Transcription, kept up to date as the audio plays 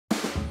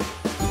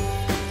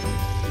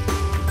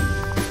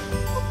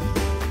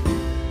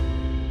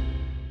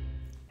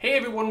Hey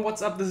everyone,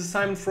 what's up? This is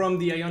Simon from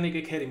the Ionic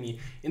Academy.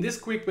 In this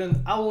quick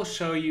one, I will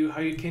show you how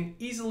you can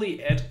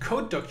easily add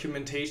code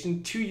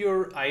documentation to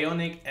your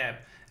Ionic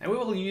app. And we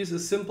will use a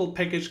simple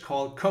package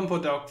called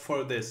Compodoc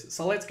for this.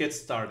 So let's get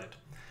started.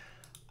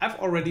 I've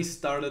already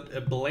started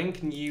a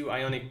blank new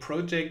Ionic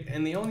project,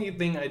 and the only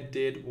thing I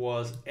did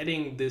was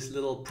adding this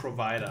little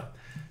provider.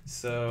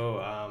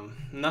 So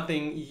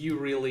nothing you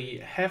really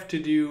have to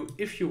do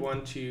if you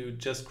want to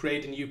just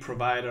create a new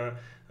provider,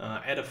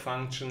 add a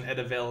function, add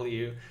a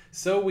value.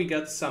 So we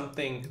got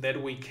something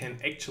that we can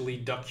actually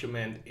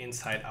document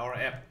inside our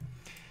app.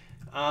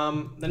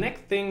 The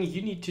next thing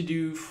you need to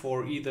do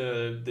for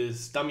either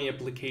this dummy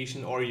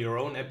application or your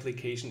own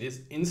application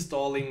is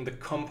installing the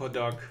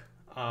Compodoc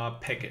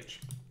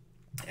package.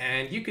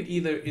 And you could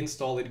either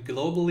install it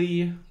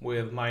globally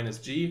with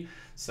 -G,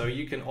 so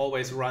you can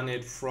always run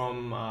it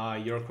from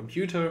your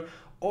computer,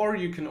 or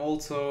you can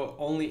also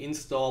only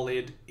install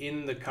it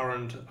in the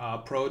current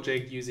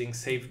project using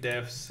save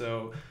dev,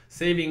 so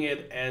saving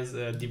it as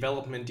a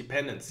development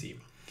dependency.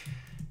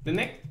 The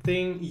next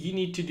thing you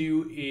need to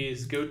do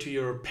is go to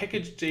your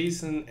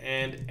package.json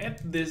and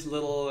add this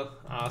little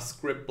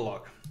script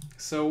block.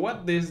 So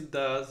what this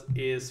does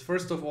is,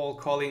 first of all,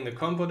 calling the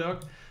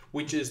Compodoc,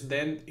 which is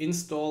then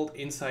installed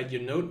inside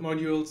your node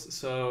modules.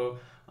 So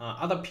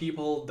other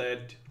people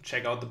that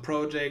check out the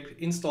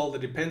project install the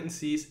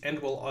dependencies and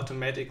will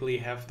automatically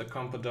have the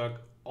Compodoc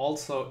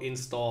also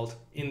installed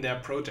in their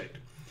project.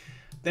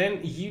 Then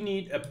you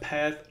need a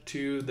path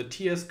to the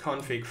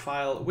tsconfig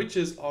file, which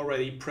is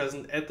already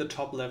present at the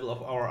top level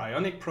of our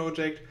Ionic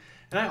project.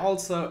 And I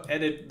also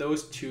added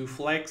those two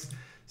flags.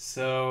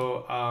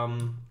 So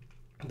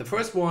the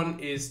first one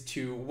is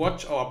to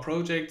watch our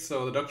project,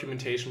 so the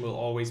documentation will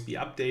always be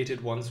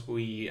updated once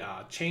we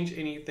change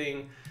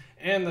anything.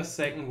 And the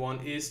second one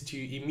is to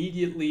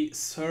immediately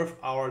serve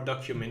our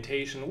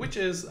documentation, which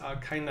is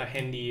kind of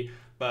handy,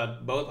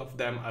 but both of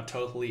them are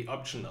totally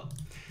optional.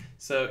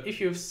 So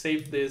if you've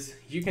saved this,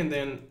 you can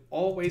then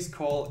always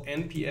call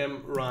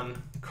npm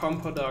run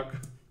compodoc,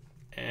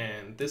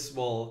 and this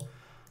will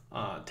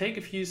take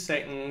a few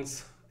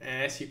seconds.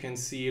 As you can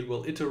see, it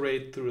will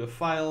iterate through the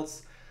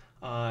files.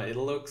 It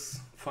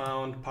looks,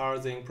 found,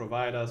 parsing,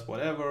 providers,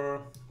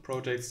 whatever,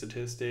 project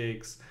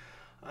statistics,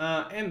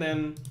 and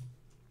then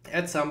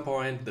at some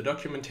point the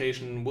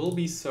documentation will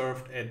be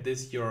served at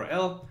this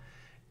URL,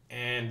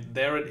 and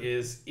there it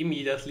is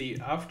immediately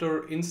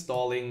after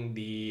installing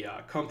the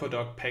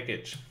Compodoc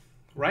package.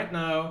 Right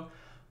now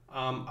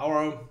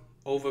our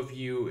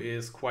overview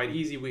is quite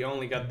easy. We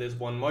only got this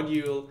one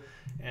module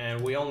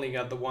and we only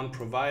got the one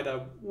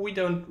provider. We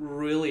don't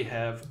really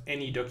have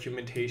any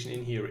documentation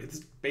in here. It's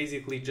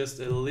basically just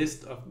a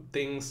list of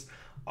things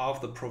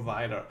of the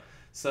provider.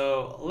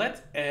 So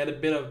let's add a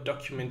bit of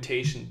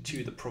documentation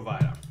to the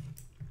provider.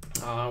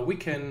 We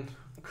can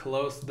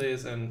close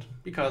this, and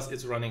because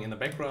it's running in the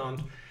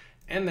background,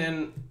 and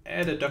then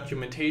add a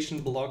documentation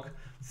block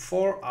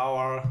for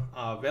our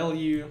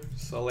value.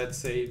 So let's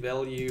say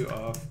value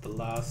of the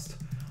last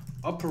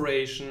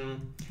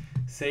operation,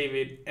 save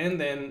it, and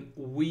then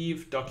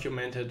we've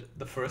documented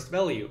the first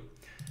value.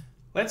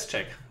 Let's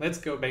check. Let's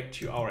go back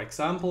to our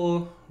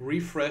example,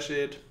 refresh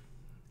it,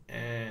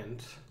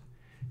 and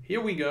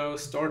here we go.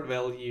 Stored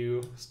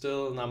value,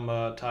 still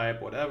number,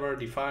 type, whatever,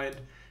 defined,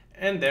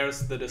 and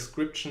there's the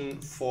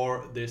description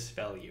for this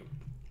value.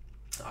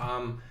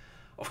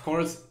 Of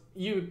course,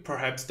 you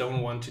perhaps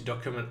don't want to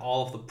document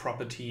all of the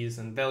properties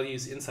and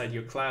values inside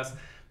your class,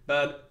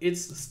 but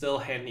it's still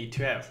handy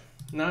to have.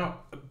 Now,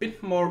 a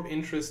bit more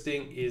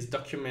interesting is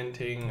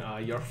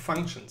documenting your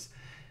functions.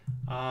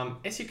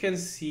 As you can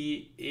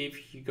see,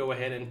 if you go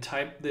ahead and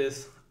type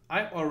this,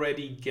 I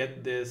already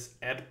get this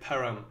add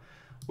param,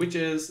 which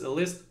is a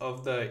list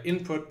of the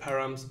input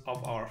params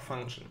of our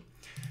function.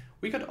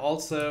 We could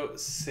also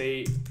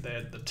say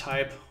that the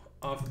type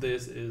of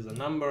this is a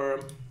number,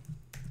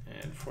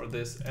 and for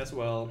this as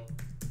well.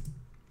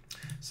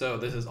 So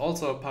this is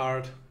also a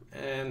part,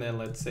 and then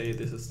let's say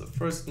this is the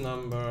first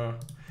number,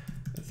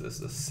 this is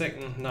the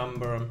second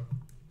number,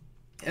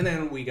 and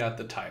then we got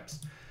the types.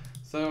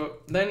 So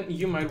then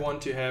you might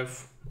want to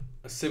have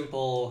a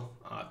simple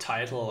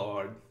title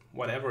or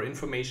whatever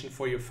information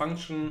for your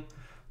function.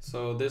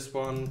 So this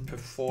one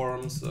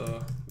performs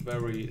a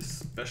very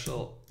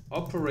special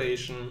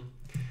operation.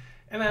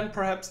 And then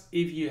perhaps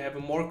if you have a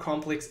more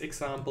complex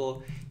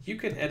example, you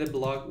can add a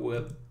block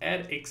with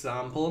add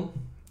example,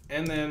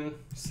 and then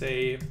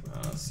say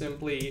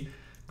simply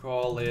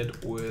call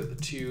it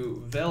with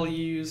two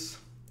values,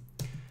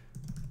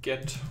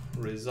 get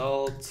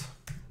result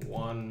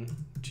 1,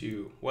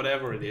 2,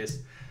 whatever it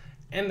is.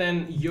 And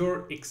then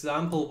your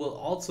example will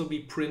also be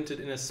printed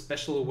in a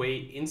special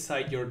way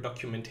inside your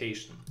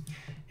documentation.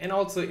 And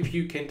also, if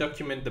you can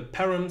document the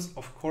params,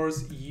 of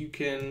course, you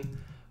can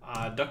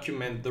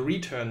document the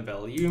return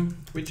value,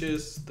 which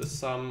is the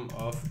sum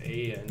of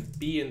A and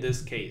B in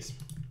this case.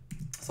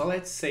 So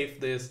let's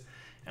save this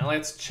and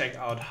let's check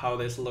out how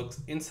this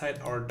looks inside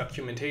our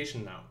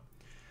documentation now.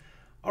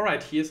 All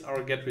right, here's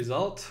our get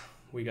result.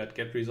 We got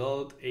get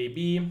result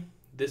AB.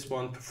 This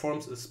one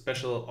performs a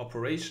special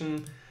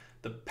operation.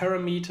 The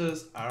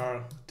parameters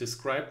are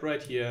described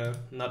right here,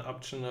 not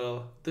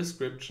optional,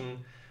 description.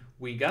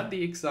 We got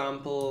the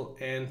example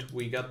and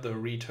we got the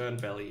return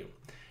value.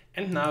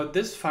 And now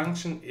this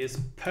function is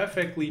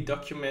perfectly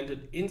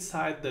documented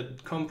inside the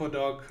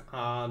Compodoc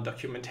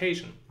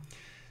documentation.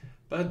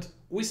 But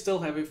we still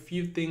have a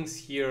few things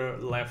here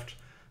left.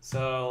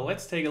 So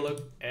let's take a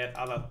look at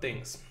other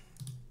things.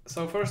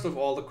 So first of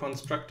all, the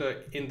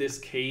constructor in this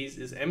case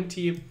is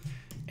empty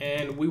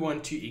and we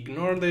want to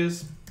ignore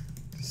this.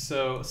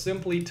 So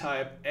simply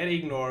type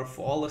 @ignore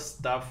for all the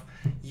stuff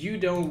you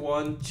don't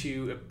want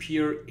to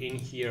appear in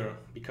here,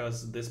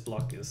 because this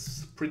block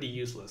is pretty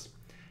useless.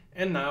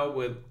 And now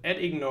with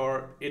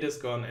 @ignore, it is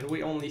gone and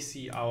we only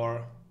see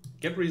our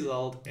get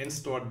result and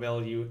stored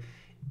value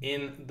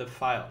in the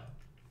file.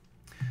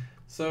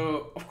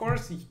 So of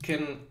course you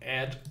can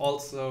add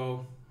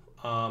also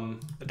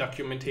a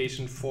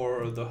documentation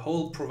for the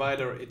whole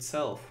provider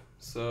itself.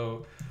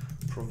 So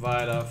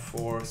provider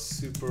for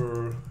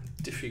super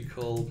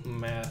difficult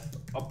math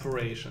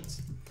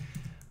operations.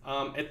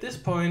 At this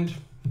point,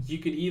 you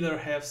could either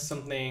have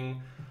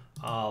something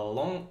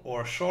long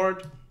or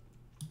short.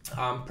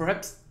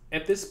 Perhaps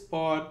at this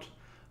spot,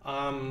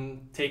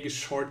 take a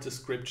short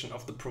description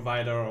of the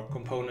provider or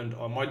component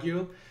or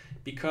module,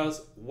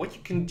 because what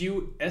you can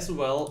do as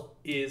well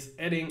is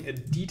adding a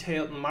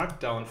detailed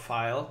markdown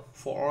file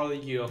for all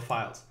your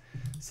files.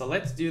 So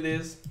let's do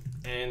this,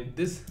 and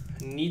this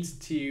needs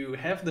to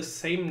have the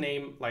same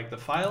name like the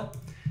file,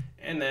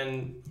 and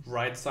then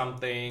write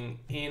something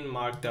in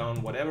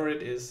markdown, whatever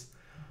it is.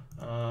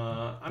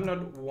 I'm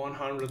not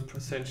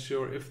 100%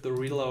 sure if the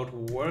reload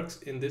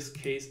works in this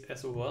case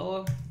as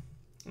well.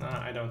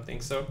 I don't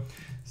think so.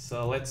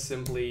 So let's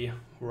simply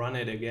run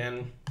it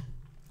again,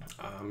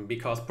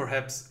 because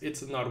perhaps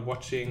it's not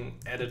watching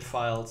edit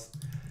files.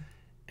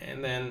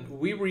 And then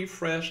we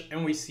refresh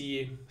and we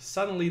see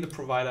suddenly the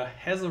provider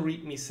has a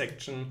README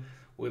section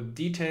with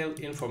detailed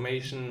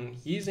information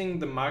using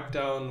the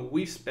markdown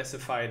we've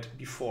specified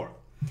before.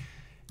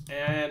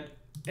 And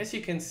as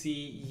you can see,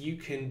 you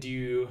can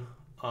do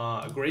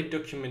a great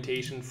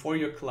documentation for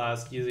your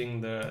class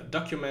using the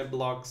document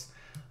blocks,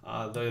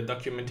 the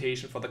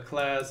documentation for the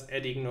class,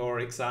 @ignore,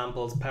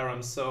 examples,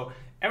 params, so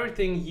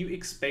everything you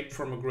expect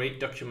from a great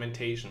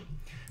documentation.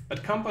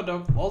 But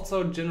Compodoc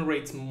also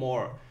generates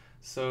more.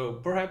 So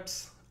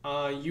perhaps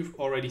you've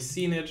already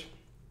seen it.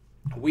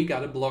 We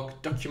got a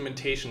block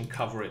documentation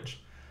coverage.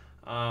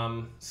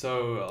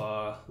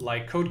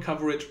 Like code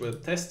coverage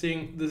with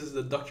testing, this is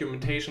the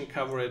documentation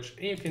coverage,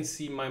 and you can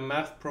see my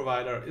math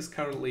provider is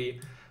currently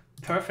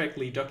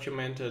perfectly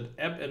documented.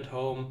 App and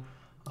home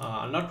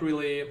are not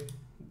really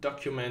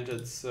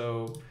documented,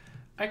 so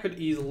I could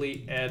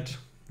easily add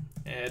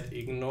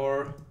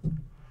 @ignore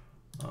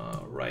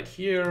right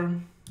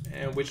here,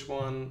 and which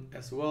one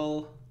as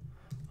well,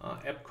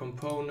 app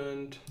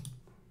component.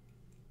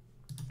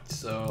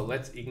 So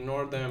let's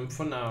ignore them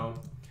for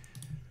now.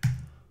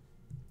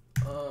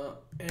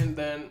 And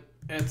then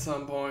at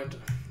some point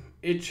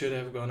it should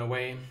have gone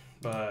away,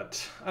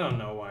 but I don't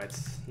know why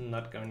it's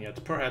not gone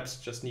yet.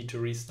 Perhaps just need to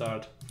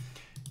restart.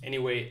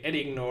 Anyway,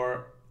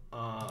 @ignore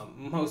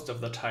most of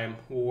the time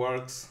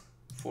works.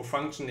 For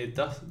function it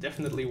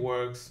definitely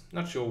works.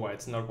 Not sure why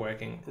it's not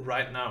working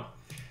right now.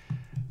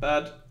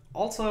 But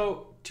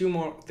also two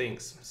more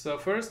things. So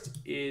first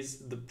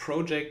is the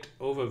project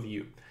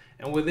overview.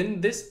 And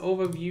within this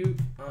overview,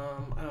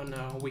 I don't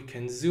know, we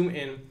can zoom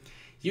in.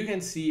 You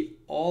can see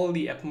all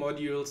the app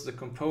modules, the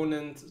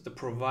components, the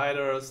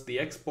providers, the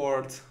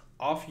exports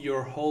of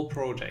your whole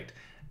project.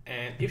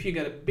 And if you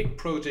get a big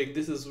project,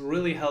 this is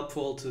really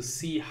helpful to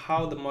see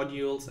how the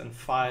modules and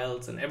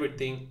files and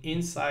everything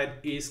inside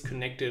is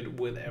connected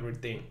with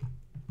everything.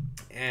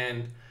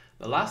 And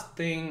the last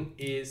thing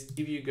is,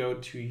 if you go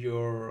to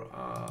your,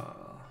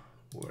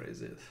 where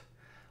is it?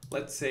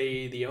 Let's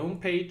say the home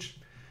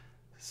page.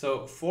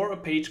 So for a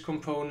page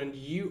component,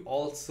 you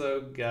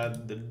also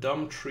got the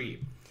DOM tree.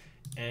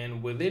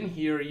 And within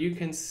here, you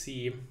can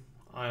see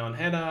Ion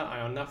header,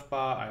 Ion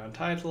navbar, Ion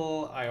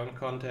title, Ion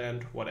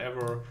content,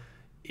 whatever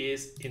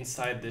is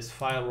inside this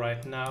file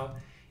right now.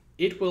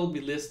 It will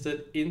be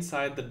listed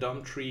inside the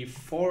DOM tree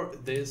for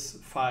this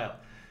file.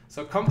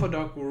 So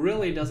Compodoc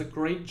really does a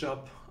great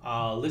job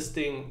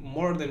listing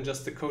more than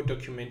just the code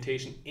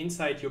documentation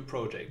inside your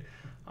project.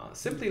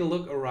 Simply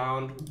look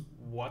around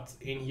what's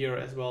in here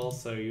as well.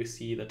 So you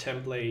see the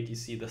template, you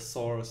see the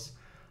source,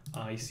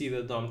 you see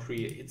the DOM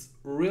tree. It's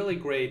really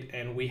great,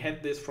 and we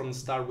had this from the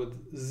start with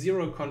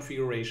 0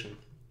 configuration.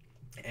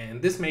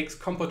 And this makes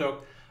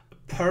Compodoc a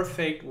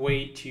perfect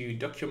way to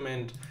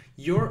document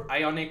your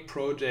Ionic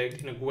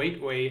project in a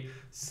great way,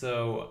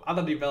 so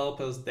other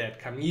developers that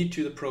come new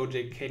to the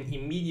project can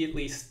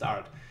immediately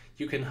start.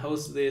 You can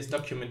host this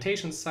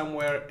documentation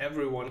somewhere,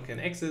 everyone can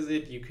access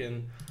it. You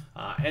can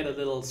add a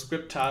little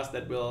script task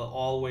that will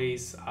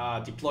always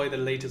deploy the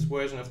latest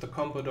version of the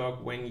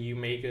Compodoc when you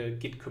make a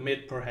git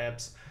commit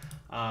perhaps.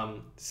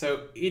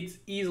 So it's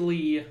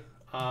easily,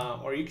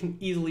 or you can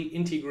easily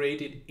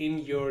integrate it in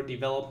your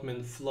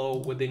development flow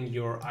within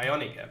your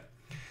Ionic app.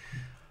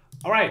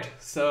 Alright,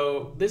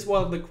 so this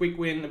was the quick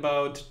win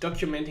about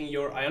documenting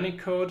your Ionic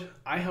code.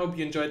 I hope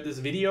you enjoyed this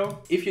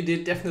video. If you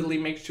did, definitely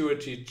make sure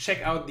to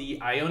check out the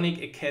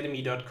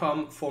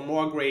ionicacademy.com for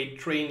more great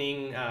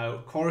training,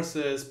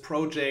 courses,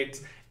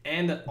 projects,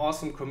 and an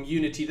awesome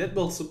community that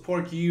will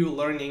support you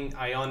learning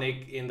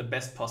Ionic in the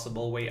best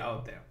possible way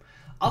out there.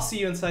 I'll see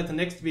you inside the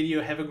next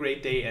video. Have a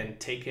great day and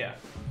take care.